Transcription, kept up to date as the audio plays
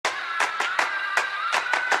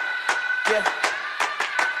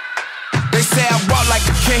They say I walk like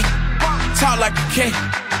a king, talk like a king.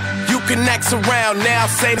 You can act around now,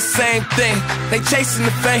 say the same thing. They chasing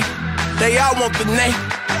the fame, they all want the name,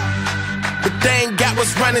 but they ain't got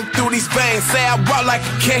what's running through these veins. Say I walk like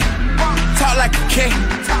a king, talk like a king.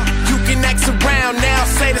 You can act around now,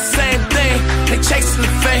 say the same thing. They chasing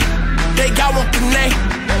the fame, they all want the name,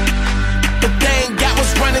 but they ain't got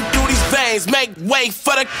what's running through these veins. Make way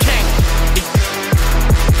for the king.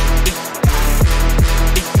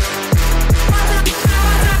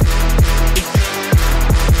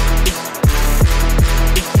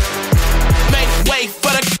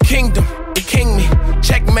 For the kingdom, king me,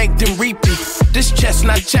 checkmate then repeat. This chess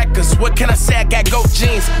not checkers, what can I say? I got goat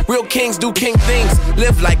genes. Real kings do king things.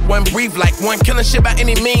 Live like one, breathe like one, killing shit by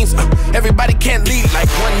any means. Everybody can't lead like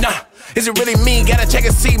one, nah. Is it really me? Gotta check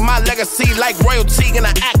and see my legacy like royalty, and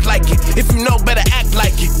I act like it. If you know, better act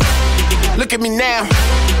like it. Look at me now,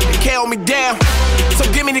 they can't hold me down, so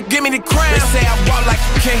give me the crown. They say I walk like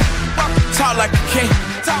a king, talk like a king.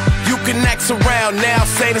 You can act around now,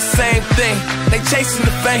 say the same thing. They chasing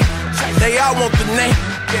the fame, they all want the name,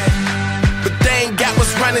 but they ain't got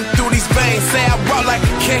what's running through these veins. Say I walk like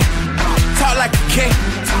a king, talk like a king.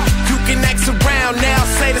 You can act around now,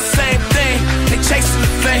 say the same thing. They chasing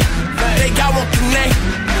the fame, they all want the name,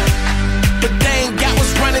 but they ain't got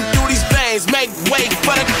what's running through these veins. Make way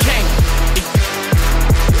for the king.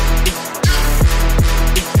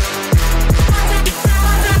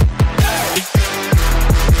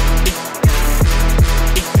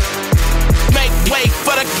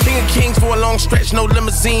 For the king of kings for a long stretch, no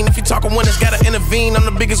limousine. If you talking winners, gotta intervene. I'm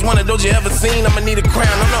the biggest one of those you ever seen. I'ma need a crown.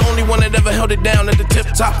 I'm the only one that ever held it down at the tip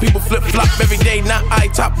top. People flip flop every day, not I.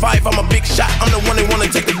 Top 5, I'm a big shot. I'm the one that wanna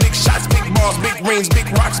take the big shots. Big balls, big rings, big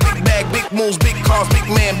rocks, big bag, big moves, big cars, big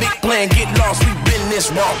man, big plan. Get lost, we been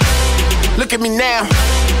this wrong. Look at me now,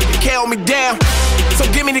 they can't hold me down, so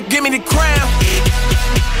give me the crown.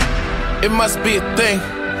 It must be a thing,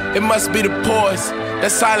 it must be the poise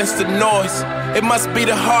that silence the noise. It must be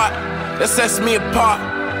the heart that sets me apart.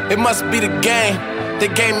 It must be the game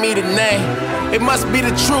that gave me the name. It must be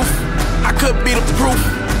the truth, I could be the proof.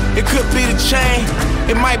 It could be the chain,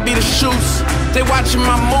 it might be the shoes. They watching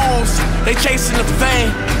my moves, they chasing the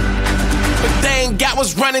fame, but they ain't got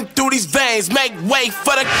what's running through these veins. Make way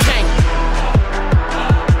for the king.